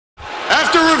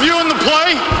After reviewing the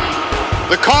play,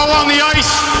 the call on the ice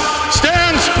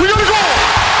stands. We gotta go!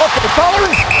 Okay,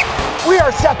 fellas, we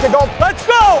are set to go. Let's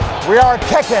go! We are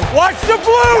kicking. Watch the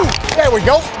blue! There we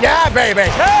go. Yeah,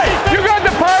 baby. Hey, you got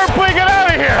the power play, get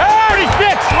out of here! Hey,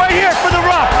 36, right here for the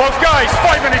rock! Both guys,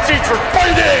 5 minutes each for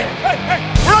fighting! Hey,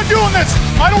 we're not doing this!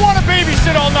 I don't want to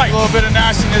babysit all night! A little bit of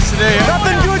nastiness today.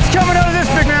 Nothing good's coming out of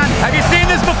this, big man! Have you seen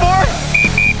this before?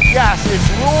 Yes, it's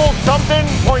rule something,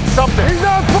 point something. He's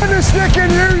not putting a stick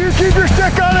in you. You keep your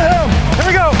stick out of him. Here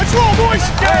we go! Let's roll, boys!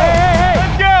 Hey.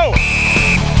 Let's go!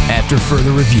 After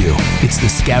further review, it's the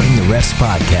Scouting the Refs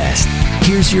podcast.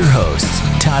 Here's your hosts,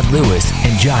 Todd Lewis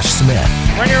and Josh Smith.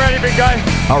 When you're ready, big guy.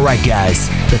 All right, guys,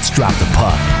 let's drop the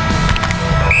puck.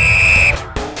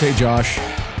 Okay, Josh,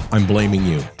 I'm blaming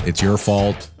you. It's your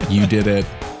fault. You did it.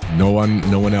 No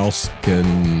one else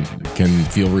can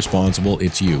feel responsible.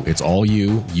 It's you. It's all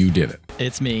you. You did it.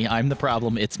 It's me. I'm the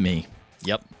problem. It's me.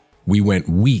 Yep. We went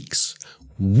weeks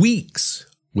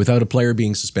without a player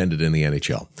being suspended in the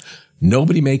NHL.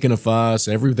 Nobody making a fuss.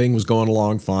 Everything was going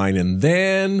along fine. And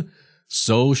then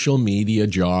social media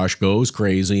Josh goes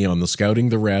crazy on the Scouting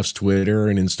the Refs Twitter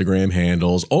and Instagram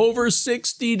handles. Over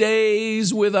 60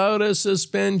 days without a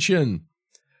suspension.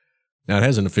 Now, it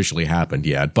hasn't officially happened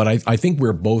yet, but I think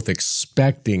we're both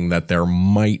expecting that there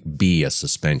might be a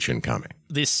suspension coming.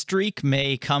 This streak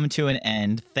may come to an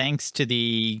end thanks to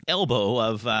the elbow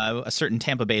of a certain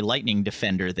Tampa Bay Lightning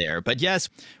defender there. But yes,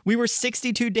 we were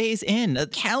 62 days in. A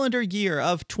calendar year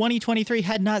of 2023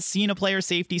 had not seen a player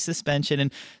safety suspension,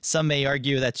 and some may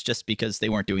argue that's just because they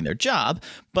weren't doing their job.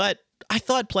 But I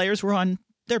thought players were on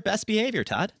their best behavior,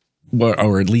 Todd. Well,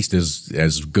 or at least as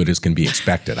good as can be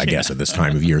expected, I guess, at this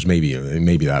time of years. Maybe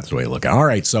that's the way to look at it. All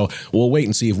right, so we'll wait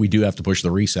and see if we do have to push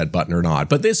the reset button or not.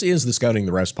 But this is the Scouting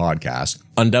the Refs podcast.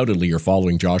 Undoubtedly, you're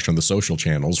following Josh on the social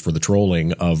channels for the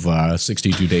trolling of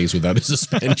 62 days without a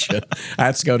suspension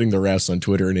at Scouting the Refs on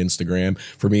Twitter and Instagram.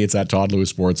 For me, it's at Todd Lewis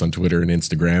Sports on Twitter and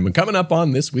Instagram. And coming up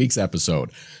on this week's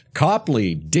episode,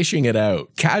 Copley dishing it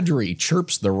out. Kadri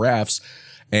chirps the refs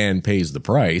and pays the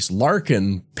price.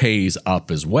 Larkin pays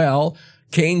up as well.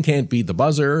 Kane can't beat the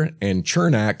buzzer, and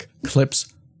Cernak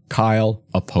clips Kyle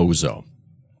Okposo.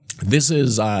 This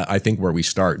is, I think, where we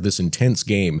start. This intense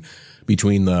game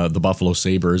between the Buffalo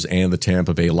Sabres and the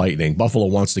Tampa Bay Lightning. Buffalo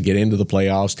wants to get into the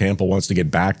playoffs. Tampa wants to get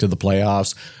back to the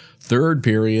playoffs. Third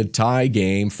period, tie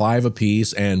game, 5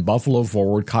 apiece, and Buffalo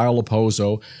forward Kyle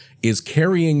Okposo is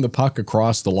carrying the puck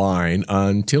across the line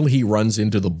until he runs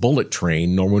into the bullet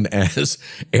train known as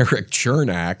Erik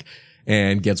Cernak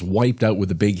and gets wiped out with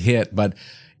a big hit. But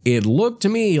it looked to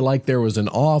me like there was an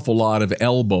awful lot of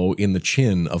elbow in the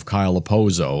chin of Kyle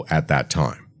Okposo at that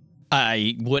time.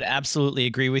 I would absolutely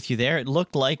agree with you there. It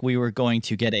looked like we were going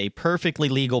to get a perfectly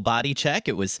legal body check.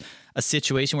 It was a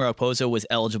situation where Okposo was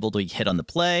eligible to hit on the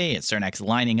play, and Cernak's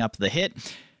lining up the hit.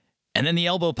 And then the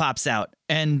elbow pops out,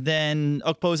 and then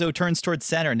Okposo turns towards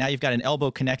center. Now you've got an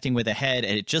elbow connecting with a head,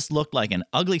 and it just looked like an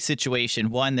ugly situation,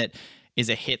 one that is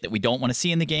a hit that we don't want to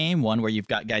see in the game, one where you've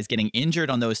got guys getting injured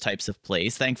on those types of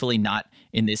plays. Thankfully, not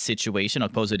in this situation.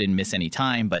 Okposo didn't miss any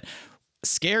time, but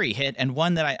scary hit, and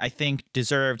one that I think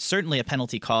deserved certainly a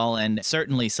penalty call and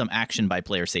certainly some action by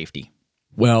player safety.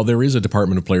 Well, there is a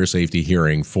Department of Player Safety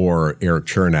hearing for Erik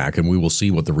Cernak, and we will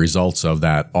see what the results of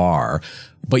that are.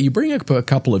 But you bring up a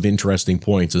couple of interesting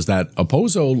points, is that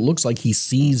Okposo looks like he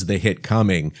sees the hit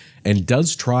coming and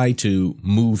does try to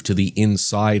move to the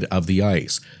inside of the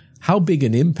ice. How big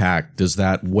an impact does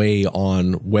that weigh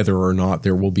on whether or not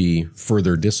there will be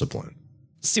further discipline?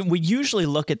 See, we usually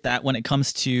look at that when it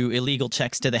comes to illegal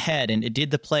checks to the head, and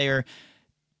did the player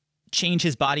change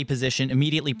his body position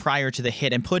immediately prior to the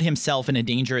hit and put himself in a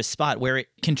dangerous spot where it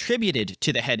contributed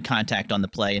to the head contact on the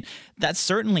play. And that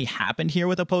certainly happened here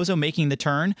with Okposo making the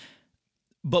turn.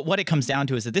 But what it comes down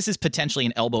to is that this is potentially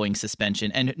an elbowing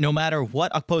suspension. And no matter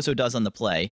what Okposo does on the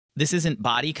play, this isn't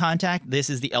body contact. This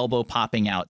is the elbow popping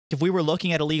out. If we were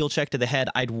looking at a legal check to the head,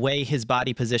 I'd weigh his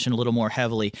body position a little more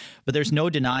heavily, but there's no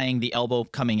denying the elbow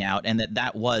coming out and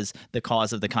that was the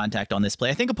cause of the contact on this play.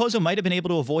 I think Okposo might have been able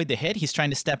to avoid the hit. He's trying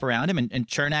to step around him, and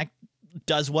Cernak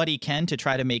does what he can to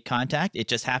try to make contact. It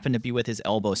just happened to be with his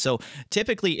elbow. So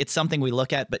typically it's something we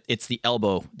look at, but it's the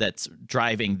elbow that's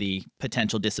driving the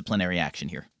potential disciplinary action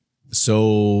here.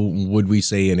 So would we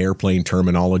say in airplane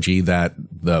terminology that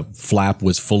the flap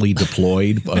was fully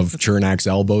deployed of Cernak's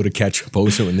elbow to catch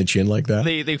Okposo in the chin like that?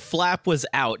 The flap was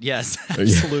out. Yes,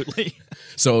 absolutely.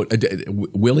 So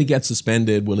will he get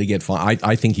suspended? Will he get fined?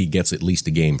 I think he gets at least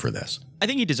a game for this. I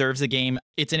think he deserves a game.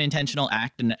 It's an intentional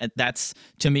act, and that's,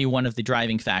 to me, one of the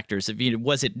driving factors.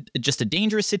 Was it just a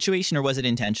dangerous situation, or was it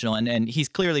intentional? And he's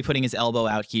clearly putting his elbow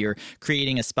out here,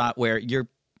 creating a spot where you're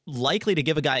likely to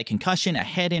give a guy a concussion, a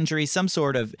head injury, some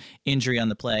sort of injury on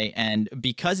the play. And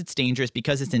because it's dangerous,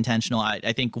 because it's intentional,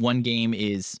 I think one game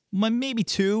is, maybe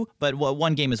two, but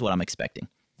one game is what I'm expecting.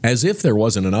 As if there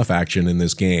wasn't enough action in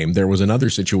this game, there was another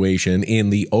situation in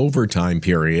the overtime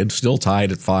period, still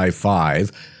tied at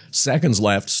 5-5. Seconds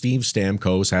left, Steve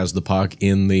Stamkos has the puck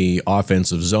in the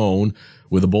offensive zone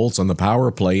with the Bolts on the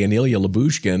power play, and Ilya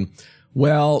Lyubushkin,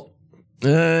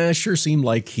 sure seemed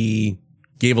like he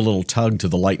gave a little tug to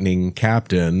the Lightning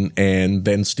captain and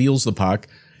then steals the puck,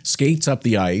 skates up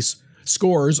the ice,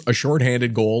 scores a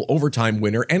shorthanded goal, overtime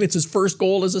winner, and it's his first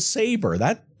goal as a Sabre.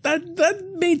 That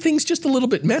made things just a little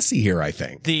bit messy here, I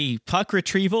think. The puck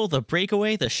retrieval, the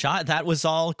breakaway, the shot, that was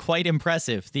all quite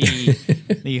impressive.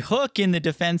 The hook in the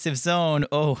defensive zone,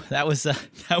 that was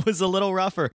a little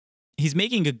rougher. He's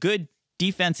making a good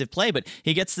defensive play, but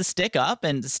he gets the stick up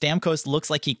and Stamkos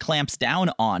looks like he clamps down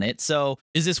on it. So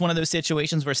is this one of those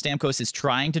situations where Stamkos is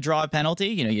trying to draw a penalty?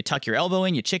 You tuck your elbow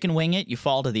in, you chicken wing it, you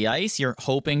fall to the ice, you're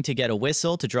hoping to get a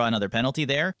whistle to draw another penalty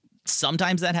there.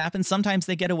 Sometimes that happens. Sometimes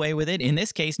they get away with it. In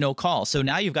this case, no call. So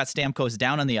now you've got Stamkos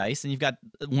down on the ice and you've got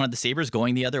one of the Sabres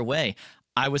going the other way.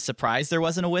 I was surprised there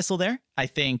wasn't a whistle there. I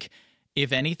think,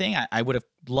 if anything, I would have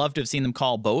loved to have seen them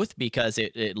call both, because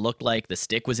it looked like the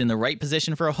stick was in the right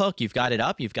position for a hook. You've got it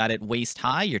up. You've got it waist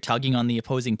high. You're tugging on the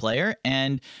opposing player.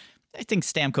 And I think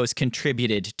Stamkos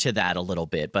contributed to that a little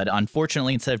bit. But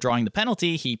unfortunately, instead of drawing the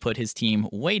penalty, he put his team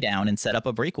way down and set up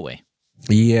a breakaway.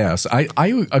 Yes, I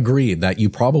agree that you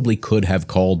probably could have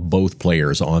called both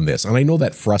players on this. And I know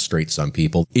that frustrates some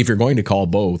people. If you're going to call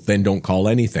both, then don't call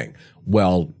anything.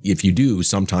 Well, if you do,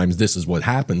 sometimes this is what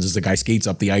happens, is the guy skates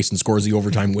up the ice and scores the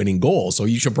overtime winning goal. So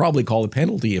you should probably call a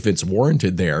penalty if it's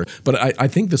warranted there. But I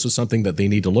think this is something that they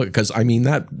need to look, because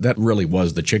that really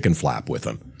was the chicken flap with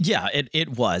him. Yeah,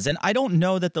 it was. And I don't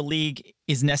know that the league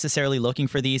is necessarily looking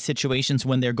for these situations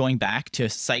when they're going back to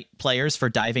cite players for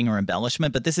diving or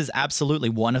embellishment. But this is absolutely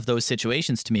one of those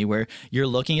situations to me where you're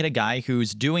looking at a guy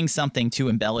who's doing something to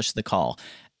embellish the call.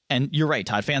 And you're right,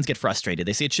 Todd, fans get frustrated.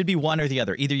 They say it should be one or the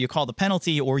other. Either you call the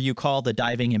penalty or you call the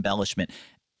diving embellishment.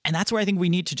 And that's where I think we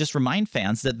need to just remind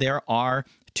fans that there are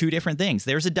two different things.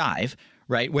 There's a dive,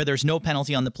 right, where there's no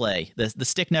penalty on the play. The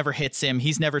stick never hits him.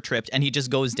 He's never tripped, and he just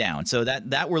goes down. So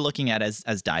that we're looking at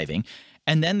as diving.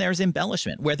 And then there's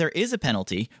embellishment, where there is a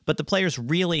penalty, but the player's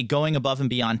really going above and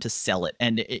beyond to sell it.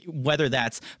 And whether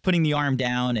that's putting the arm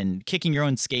down and kicking your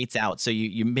own skates out so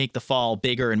you make the fall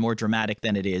bigger and more dramatic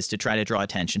than it is to try to draw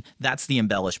attention, that's the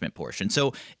embellishment portion.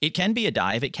 So it can be a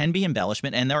dive, it can be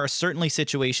embellishment, and there are certainly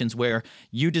situations where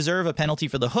you deserve a penalty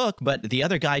for the hook, but the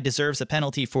other guy deserves a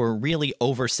penalty for really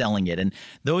overselling it. And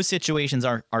those situations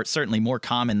are certainly more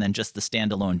common than just the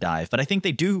standalone dive. But I think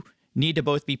they do need to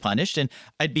both be punished, and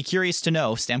I'd be curious to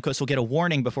know. Stamkos will get a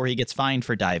warning before he gets fined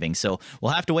for diving, so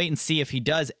we'll have to wait and see if he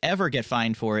does ever get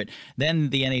fined for it. Then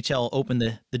the NHL open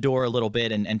the door a little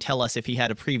bit and tell us if he had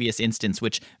a previous instance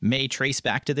which may trace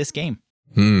back to this game.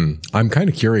 I'm kind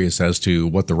of curious as to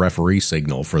what the referee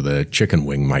signal for the chicken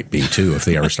wing might be, too, if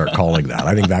they ever start calling that.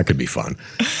 I think that could be fun.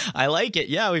 I like it.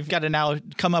 Yeah, we've got to now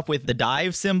come up with the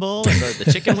dive symbol and the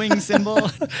chicken wing symbol.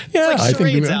 Yeah, it's like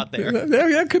charades out there.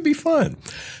 That could be fun.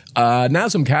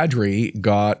 Nazem Kadri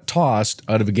got tossed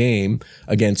out of a game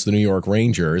against the New York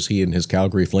Rangers. He and his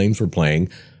Calgary Flames were playing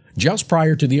just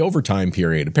prior to the overtime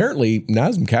period. Apparently,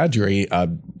 Nazem Kadri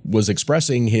was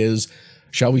expressing his,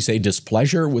 shall we say,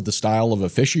 displeasure with the style of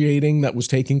officiating that was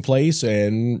taking place,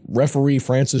 and referee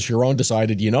Francis Chiron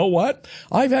decided, you know what?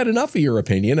 I've had enough of your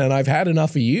opinion, and I've had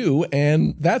enough of you,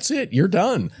 and that's it. You're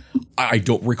done. I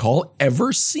don't recall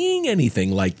ever seeing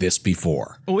anything like this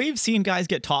before. We've seen guys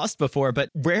get tossed before, but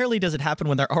rarely does it happen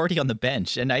when they're already on the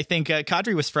bench. And I think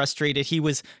Kadri was frustrated. He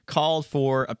was called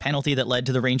for a penalty that led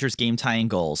to the Rangers game-tying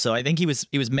goal. So I think he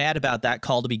was mad about that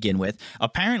call to begin with.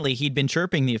 Apparently, he'd been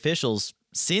chirping the officials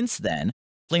since then.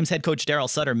 Flames head coach Daryl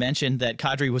Sutter mentioned that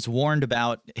Kadri was warned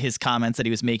about his comments that he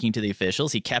was making to the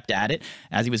officials. He kept at it.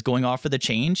 As he was going off for the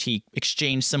change, he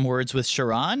exchanged some words with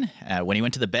Chiron. When he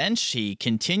went to the bench, he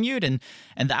continued, and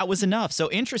that was enough.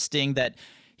 So interesting that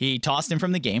he tossed him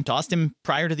from the game, tossed him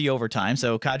prior to the overtime,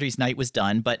 so Kadri's night was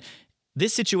done. But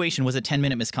this situation was a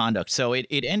 10-minute misconduct, so it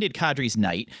ended Kadri's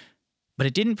night. but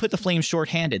it didn't put the Flames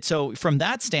shorthanded. So from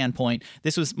that standpoint,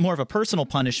 this was more of a personal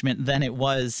punishment than it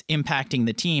was impacting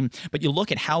the team. But you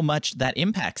look at how much that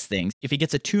impacts things. If he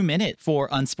gets a 2-minute for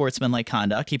unsportsmanlike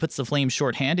conduct, he puts the Flames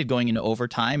shorthanded going into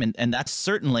overtime, and that's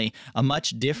certainly a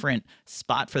much different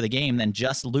spot for the game than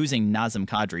just losing Nazem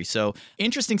Kadri. So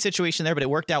interesting situation there, but it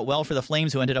worked out well for the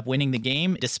Flames, who ended up winning the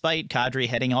game despite Kadri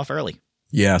heading off early.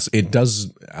 Yes, it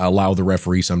does allow the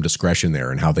referee some discretion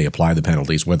there in how they apply the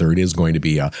penalties, whether it is going to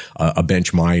be a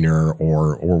bench minor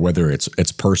or whether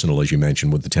it's personal, as you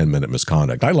mentioned, with the 10-minute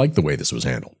misconduct. I like the way this was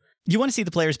handled. You want to see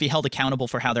the players be held accountable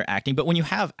for how they're acting, but when you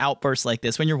have outbursts like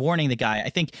this, when you're warning the guy, I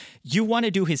think you want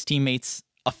to do his teammates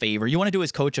a favor. You want to do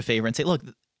his coach a favor and say, look,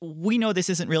 we know this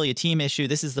isn't really a team issue.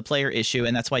 This is the player issue,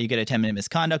 and that's why you get a 10-minute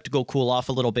misconduct to go cool off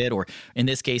a little bit, or in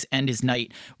this case, end his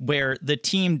night, where the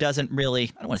team doesn't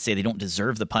really, I don't want to say they don't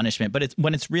deserve the punishment, but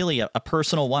when it's really a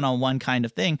personal one-on-one kind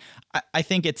of thing, I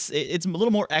think it's a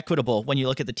little more equitable when you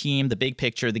look at the team, the big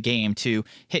picture, the game, to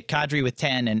hit Kadri with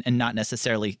 10 and not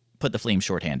necessarily put the Flames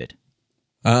shorthanded.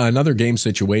 Another game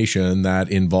situation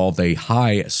that involved a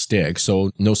high stick,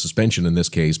 so no suspension in this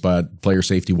case, but player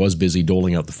safety was busy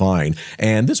doling out the fine.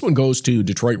 And this one goes to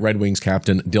Detroit Red Wings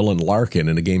captain Dylan Larkin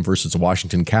in a game versus the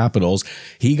Washington Capitals.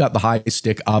 He got the high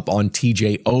stick up on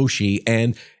TJ Oshie,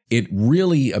 and it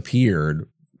really appeared,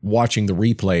 watching the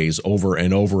replays over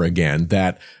and over again,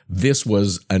 that this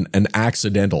was an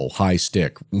accidental high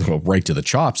stick, right to the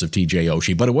chops of TJ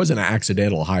Oshie, but it was an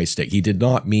accidental high stick. He did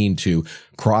not mean to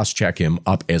cross-check him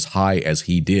up as high as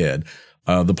he did.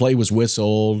 The play was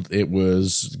whistled, it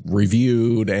was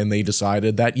reviewed, and they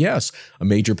decided that, yes, a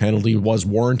major penalty was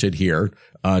warranted here.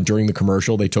 During the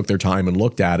commercial, they took their time and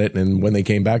looked at it, and when they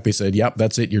came back, they said, yep,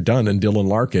 that's it, you're done. And Dylan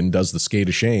Larkin does the skate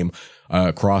of shame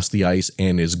across the ice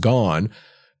and is gone.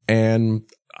 And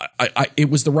it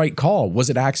was the right call. Was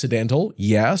it accidental?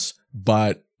 Yes.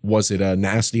 But was it a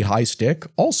nasty high stick?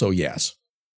 Also, yes.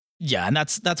 Yeah, and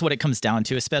that's what it comes down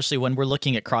to, especially when we're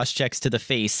looking at cross-checks to the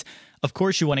face. Of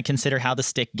course, you want to consider how the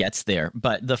stick gets there,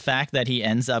 but the fact that he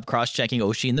ends up cross-checking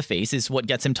Oshie in the face is what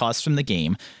gets him tossed from the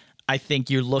game. I think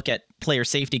you look at player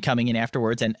safety coming in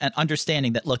afterwards and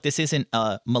understanding that, look, this isn't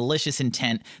a malicious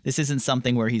intent. This isn't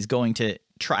something where he's going to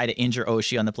try to injure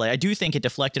Oshie on the play. I do think it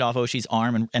deflected off Oshie's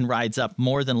arm and rides up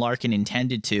more than Larkin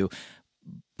intended to.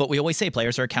 But we always say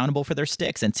players are accountable for their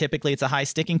sticks, and typically it's a high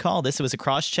sticking call. This was a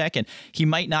cross check, and he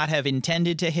might not have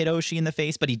intended to hit Oshie in the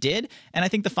face, but he did. And I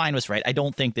think the fine was right. I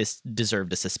don't think this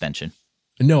deserved a suspension.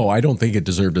 No, I don't think it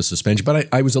deserved a suspension, but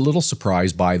I was a little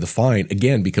surprised by the fine,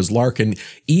 again, because Larkin,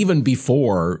 even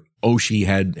before Oshie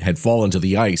had fallen to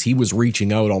the ice, he was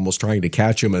reaching out, almost trying to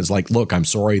catch him as like, look, I'm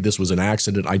sorry, this was an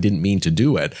accident. I didn't mean to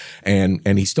do it. And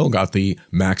he still got the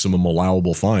maximum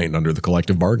allowable fine under the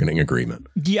collective bargaining agreement.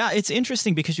 Yeah, it's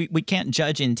interesting because we can't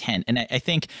judge intent. And I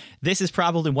think this is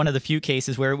probably one of the few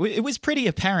cases where it was pretty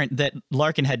apparent that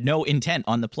Larkin had no intent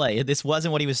on the play. This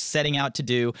wasn't what he was setting out to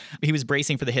do. He was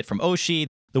bracing for the hit from Oshie.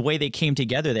 The way they came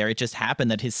together there, it just happened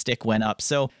that his stick went up.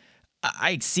 So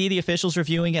I see the officials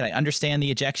reviewing it. I understand the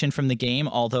ejection from the game,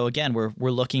 although, again, we're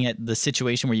looking at the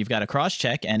situation where you've got a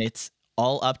cross-check, and it's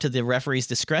all up to the referee's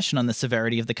discretion on the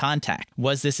severity of the contact.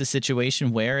 Was this a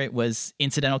situation where it was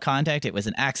incidental contact, it was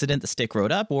an accident, the stick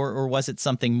rode up, or was it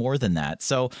something more than that?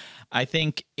 So I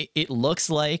think it looks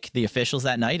like the officials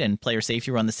that night and player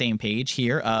safety were on the same page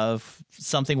here of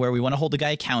something where we want to hold the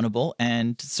guy accountable,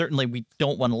 and certainly we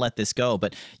don't want to let this go.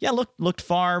 But yeah, looked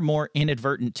far more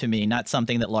inadvertent to me, not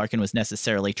something that Larkin was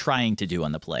necessarily trying to do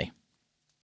on the play.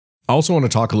 I also want to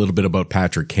talk a little bit about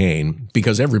Patrick Kane,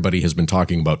 because everybody has been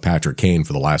talking about Patrick Kane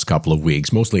for the last couple of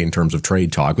weeks, mostly in terms of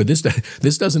trade talk. But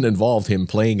this doesn't involve him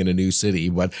playing in a new city,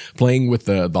 but playing with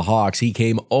the Hawks. He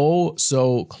came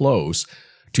so close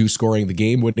to scoring the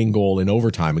game-winning goal in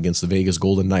overtime against the Vegas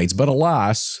Golden Knights. But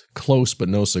alas, close but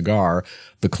no cigar.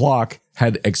 The clock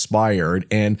had expired,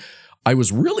 and I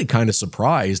was really kind of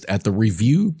surprised at the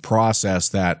review process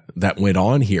that went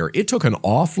on here. It took an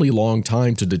awfully long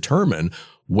time to determine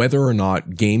whether or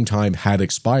not game time had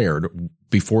expired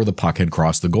before the puck had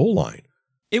crossed the goal line.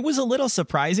 It was a little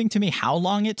surprising to me how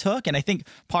long it took, and I think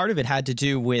part of it had to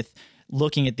do with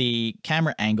looking at the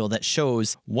camera angle that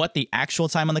shows what the actual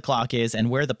time on the clock is and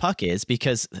where the puck is,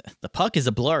 because the puck is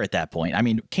a blur at that point. I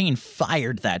mean, Kane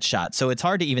fired that shot, so it's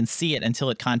hard to even see it until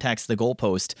it contacts the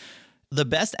goalpost. The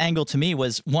best angle to me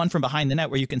was one from behind the net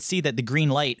where you can see that the green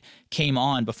light came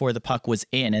on before the puck was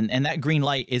in. And that green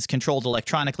light is controlled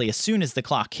electronically as soon as the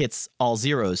clock hits all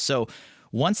zeros. So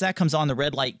once that comes on, the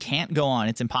red light can't go on.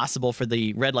 It's impossible for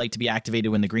the red light to be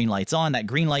activated when the green light's on. That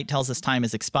green light tells us time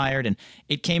has expired, and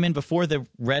it came in before the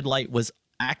red light was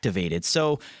activated.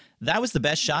 So that was the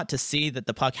best shot to see that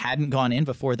the puck hadn't gone in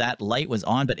before that light was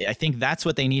on. But I think that's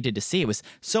what they needed to see. It was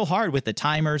so hard with the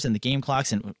timers and the game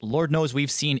clocks. And Lord knows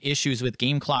we've seen issues with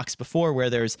game clocks before where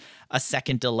there's a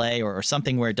second delay or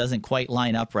something where it doesn't quite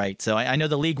line up right. So I know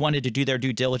the league wanted to do their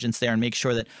due diligence there and make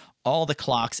sure that all the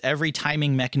clocks, every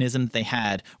timing mechanism that they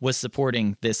had was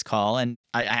supporting this call. And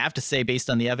I have to say, based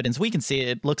on the evidence we can see,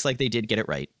 it looks like they did get it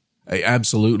right.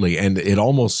 Absolutely. And it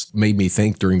almost made me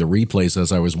think during the replays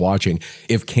as I was watching,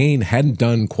 if Kane hadn't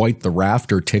done quite the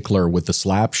rafter tickler with the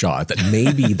slap shot, that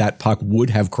maybe that puck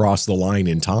would have crossed the line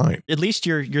in time. At least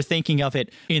you're thinking of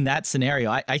it in that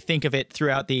scenario. I think of it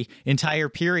throughout the entire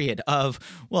period of,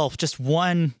 well, just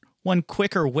one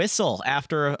quicker whistle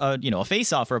after a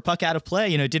face-off or a puck out of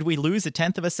play. Did we lose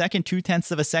 1/10 of a second,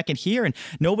 2/10 of a second here? And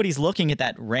nobody's looking at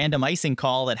that random icing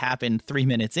call that happened 3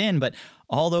 minutes in, but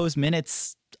all those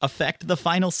minutes affect the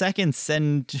final seconds.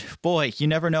 And boy, you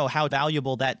never know how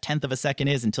valuable that 1/10 of a second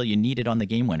is until you need it on the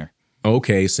game winner.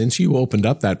 Okay, since you opened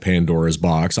up that Pandora's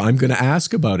box, I'm going to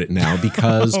ask about it now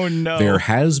because Oh, no. There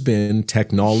has been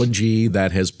technology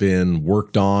that has been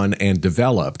worked on and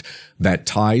developed that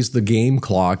ties the game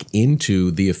clock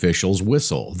into the official's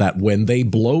whistle, that when they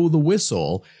blow the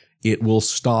whistle, it will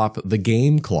stop the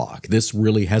game clock. This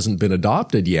really hasn't been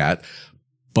adopted yet,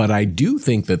 but I do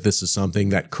think that this is something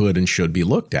that could and should be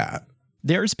looked at.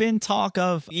 There's been talk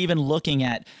of even looking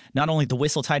at not only the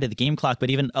whistle tied to the game clock, but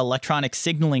even electronic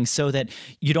signaling so that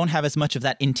you don't have as much of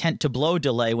that intent to blow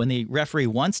delay. When the referee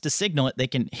wants to signal it, they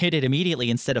can hit it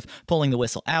immediately instead of pulling the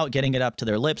whistle out, getting it up to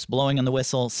their lips, blowing on the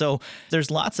whistle. So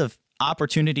there's lots of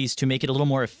opportunities to make it a little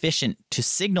more efficient to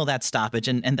signal that stoppage,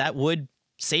 and that would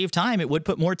save time. It would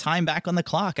put more time back on the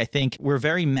clock. I think we're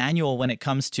very manual when it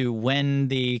comes to when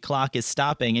the clock is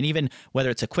stopping, and even whether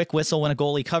it's a quick whistle when a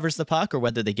goalie covers the puck or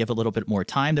whether they give a little bit more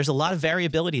time. There's a lot of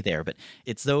variability there, but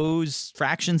it's those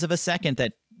fractions of a second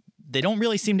that they don't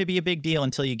really seem to be a big deal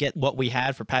until you get what we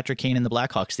had for Patrick Kane and the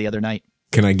Blackhawks the other night.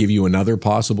 Can I give you another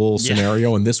possible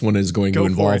scenario? And this one is going to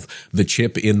involve the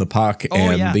chip in the puck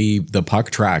and the puck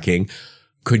tracking.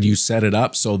 Could you set it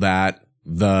up so that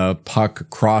the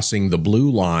puck crossing the blue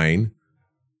line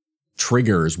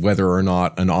triggers whether or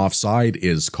not an offside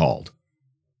is called?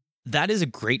 That is a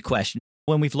great question.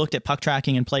 When we've looked at puck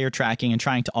tracking and player tracking and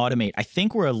trying to automate, I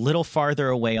think we're a little farther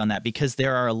away on that because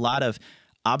there are a lot of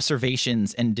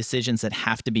observations and decisions that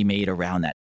have to be made around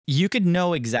that. You could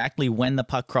know exactly when the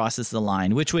puck crosses the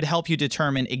line, which would help you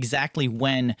determine exactly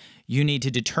when you need to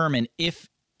determine if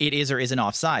it is or isn't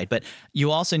offside. But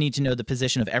you also need to know the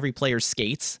position of every player's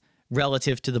skates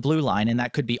relative to the blue line, and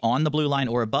that could be on the blue line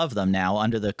or above them now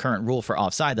under the current rule for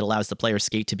offside that allows the player's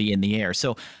skate to be in the air.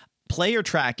 So player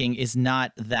tracking is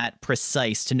not that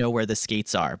precise to know where the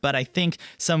skates are, but I think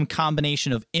some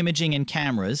combination of imaging and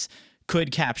cameras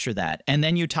could capture that. And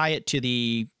then you tie it to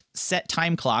the set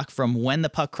time clock from when the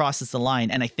puck crosses the line,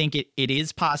 and I think it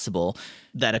is possible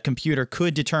that a computer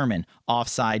could determine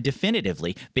offside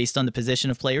definitively based on the position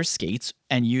of players' skates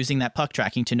and using that puck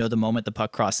tracking to know the moment the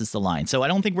puck crosses the line. So I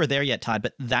don't think we're there yet, Todd,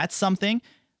 but that's something.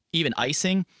 Even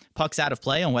icing, pucks out of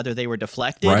play on whether they were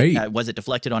deflected. Right. Was it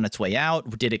deflected on its way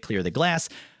out? Did it clear the glass?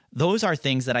 Those are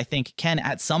things that I think can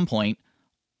at some point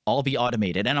all be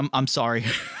automated. And I'm sorry.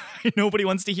 Nobody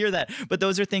wants to hear that. But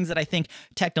those are things that I think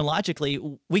technologically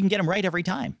we can get them right every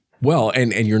time. Well,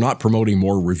 and you're not promoting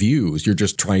more reviews. You're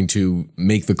just trying to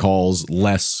make the calls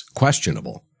less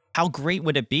questionable. How great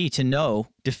would it be to know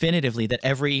definitively that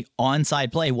every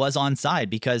onside play was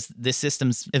onside because this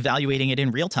system's evaluating it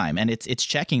in real time and it's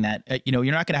checking that. You're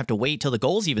not going to have to wait till the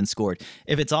goal's even scored.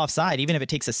 If it's offside, even if it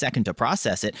takes a second to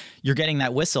process it, you're getting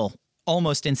that whistle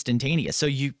almost instantaneous. So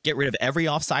you get rid of every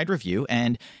offside review,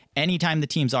 and anytime the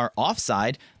teams are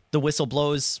offside, the whistle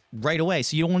blows right away.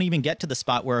 So you won't even get to the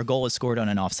spot where a goal is scored on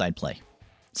an offside play.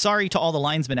 Sorry to all the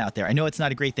linesmen out there. I know it's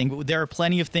not a great thing, but there are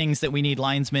plenty of things that we need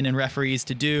linesmen and referees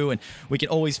to do, and we can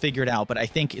always figure it out. But I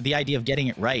think the idea of getting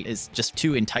it right is just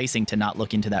too enticing to not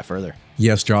look into that further.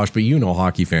 Yes, Josh, but you know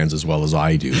hockey fans as well as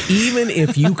I do. Even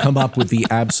if you come up with the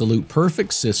absolute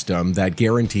perfect system that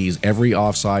guarantees every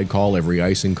offside call, every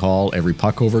icing call, every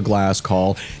puck over glass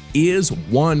call is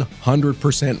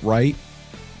 100% right,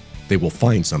 they will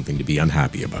find something to be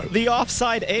unhappy about. The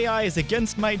offside AI is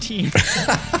against my team.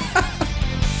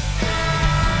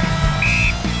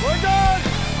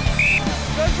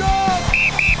 Good job!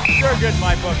 You're good in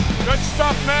my book. Good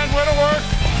stuff, man. Way to work.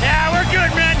 Yeah, we're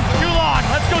good, man. Too long.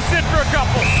 Let's go sit for a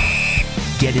couple.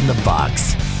 Get in the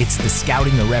box. It's the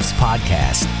Scouting the Refs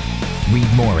podcast. Read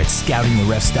more at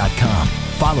scoutingtherefs.com.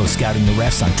 Follow Scouting the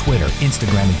Refs on Twitter,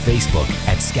 Instagram, and Facebook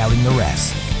at Scouting the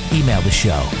Refs. Email the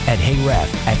show at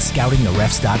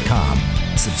heyref@scoutingtherefs.com.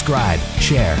 Subscribe,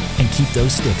 share, and keep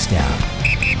those sticks down.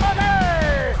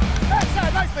 Okay!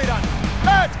 That's nicely done.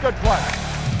 That's good play.